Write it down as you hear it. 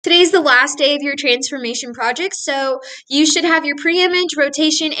Today's the last day of your transformation project, so you should have your pre-image,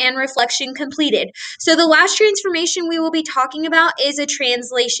 rotation, and reflection completed. So the last transformation we will be talking about is a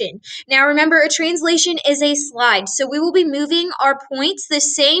translation. Now remember, a translation is a slide, so we will be moving our points the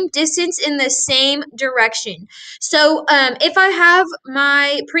same distance in the same direction. So if I have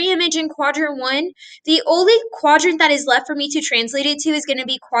my pre-image in quadrant 1, the only quadrant that is left for me to translate it to is going to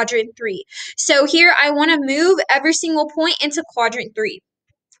be quadrant 3. So here I want to move every single point into quadrant 3.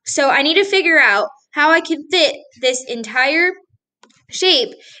 So I need to figure out how I can fit this entire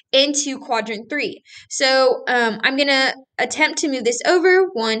shape into quadrant 3. So I'm going to attempt to move this over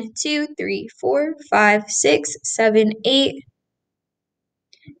 1, 2, 3, 4, 5, 6, 7, 8,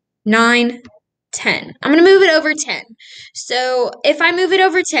 9, 10. I'm going to move it over 10. So if I move it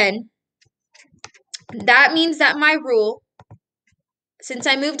over 10, that means that my rule, since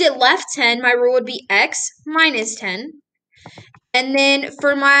I moved it left 10, my rule would be x minus 10. And then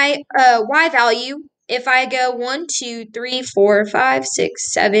for my y value, if I go 1, 2, 3, 4, 5,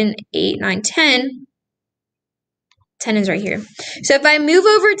 6, 7, 8, 9, 10, 10 is right here. So if I move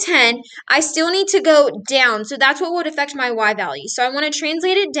over 10, I still need to go down. So that's what would affect my y value. So I want to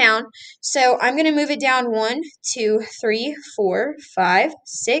translate it down. So I'm going to move it down 1, 2, 3, 4, 5,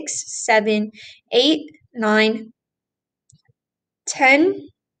 6, 7, 8, 9, 10.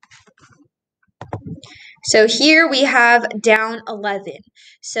 So here we have down 11.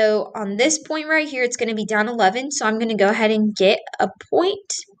 So on this point right here, it's going to be down 11. So I'm going to go ahead and get a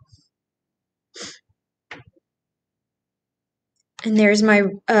point. And there's my,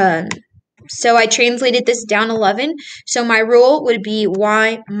 so I translated this down 11. So my rule would be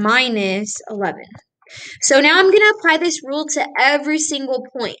y minus 11. So now I'm going to apply this rule to every single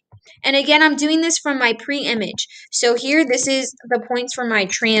point. And again, I'm doing this from my pre-image. So here, this is the points for my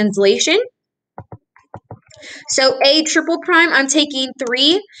translation. So a triple prime, I'm taking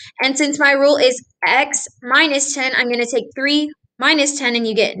 3, and since my rule is x minus 10, I'm going to take 3 minus 10, and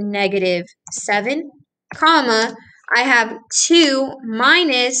you get negative 7, comma, I have 2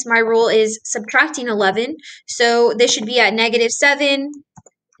 minus, my rule is subtracting 11, so this should be at negative 7,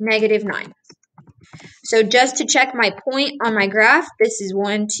 negative 9. So just to check my point on my graph, this is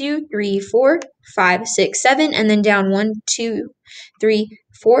 1, 2, 3, 4, 5, 6, 7, and then down 1, 2, 3,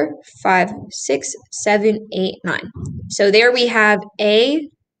 4, 5, 6, 7, 8, 9. So there we have a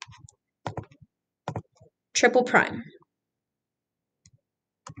triple prime.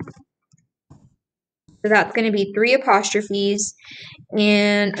 So that's going to be 3 apostrophes,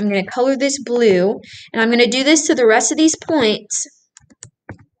 and I'm going to color this blue, and I'm going to do this to the rest of these points,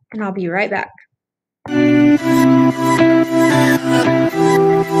 and I'll be right back.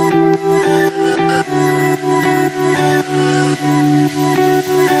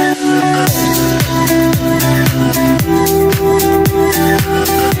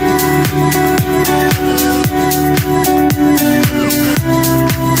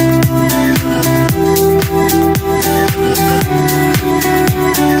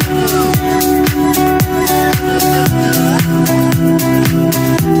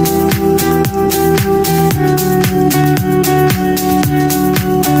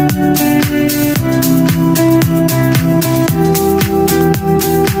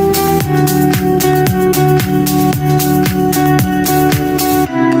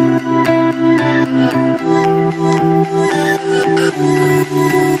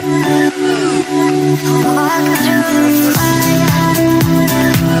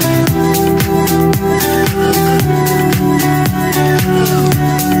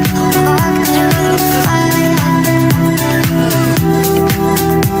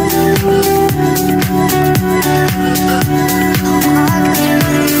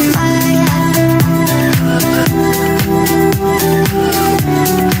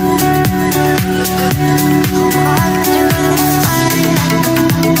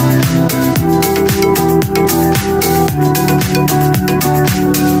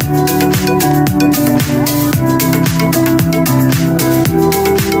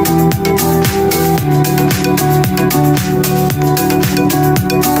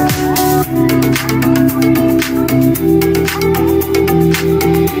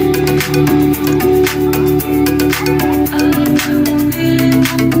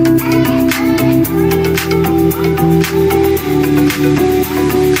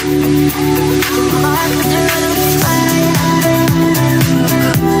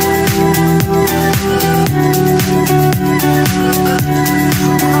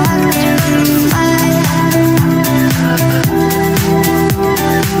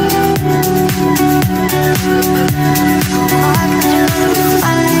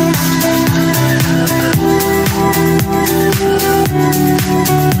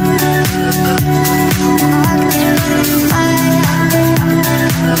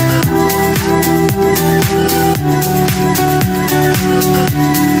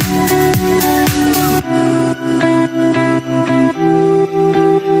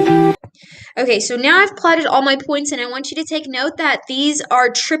 Okay, so now I've plotted all my points, and I want you to take note that these are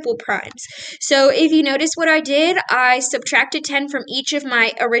triple primes. So if you notice what I did, I subtracted 10 from each of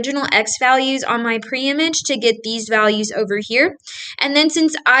my original x values on my pre-image to get these values over here. And then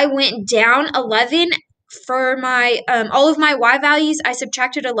since I went down 11 for my all of my y values, I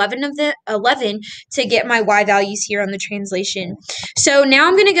subtracted 11 of the 11 to get my y values here on the translation. So now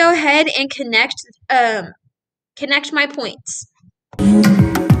I'm going to go ahead and connect my points.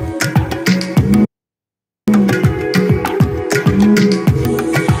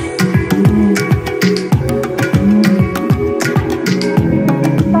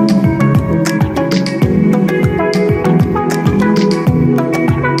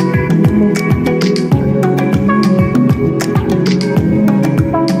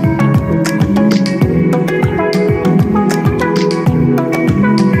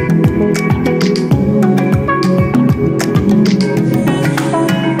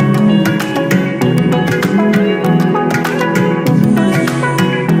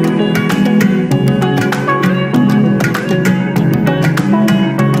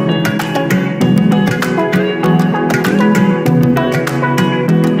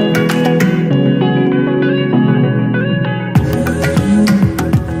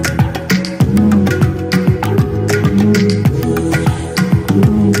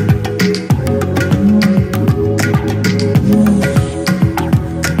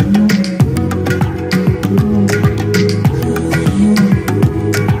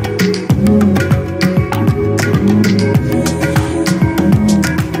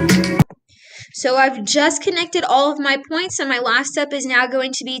 So I've just connected all of my points, and my last step is now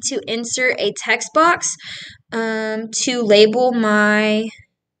going to be to insert a text box to label my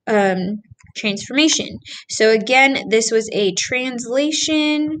transformation. So again, this was a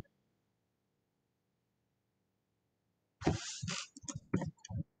translation.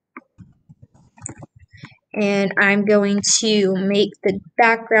 And I'm going to make the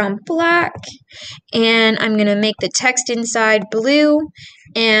background black, and I'm going to make the text inside blue,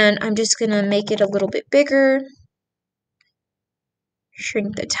 and I'm just going to make it a little bit bigger,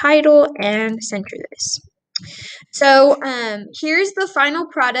 shrink the title, and center this. So here's the final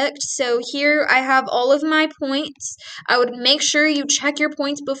product. So here I have all of my points. I would make sure you check your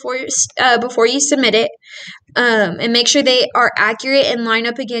points before you submit it, and make sure they are accurate and line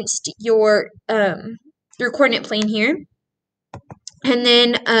up against your coordinate plane here. And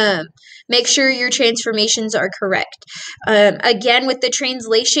then make sure your transformations are correct. Again, with the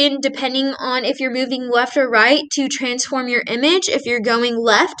translation, depending on if you're moving left or right to transform your image, if you're going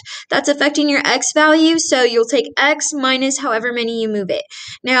left, that's affecting your x value. So you'll take x minus however many you move it.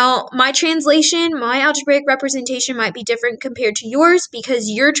 Now, my translation, my algebraic representation might be different compared to yours because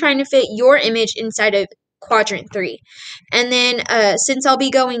you're trying to fit your image inside of quadrant 3. And then since I'll be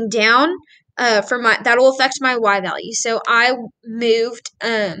going down, that will affect my y value. So I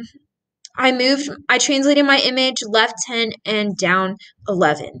translated my image left 10 and down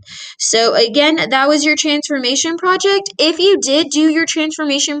 11. So again, that was your transformation project. If you did do your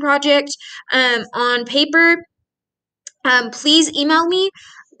transformation project on paper, please email me,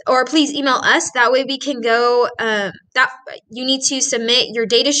 or please email us. That way we can go, you need to submit your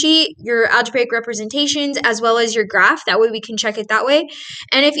data sheet, your algebraic representations, as well as your graph. That way we can check it that way.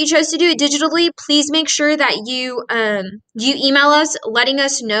 And if you chose to do it digitally, please make sure that you email us letting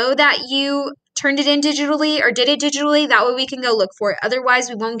us know that you turned it in digitally or did it digitally. That way we can go look for it. Otherwise,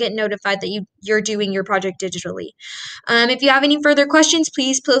 we won't get notified that you're doing your project digitally. If you have any further questions,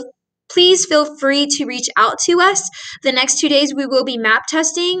 please feel free to reach out to us. The next 2 days we will be map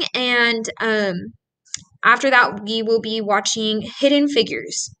testing, and after that we will be watching Hidden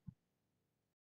Figures.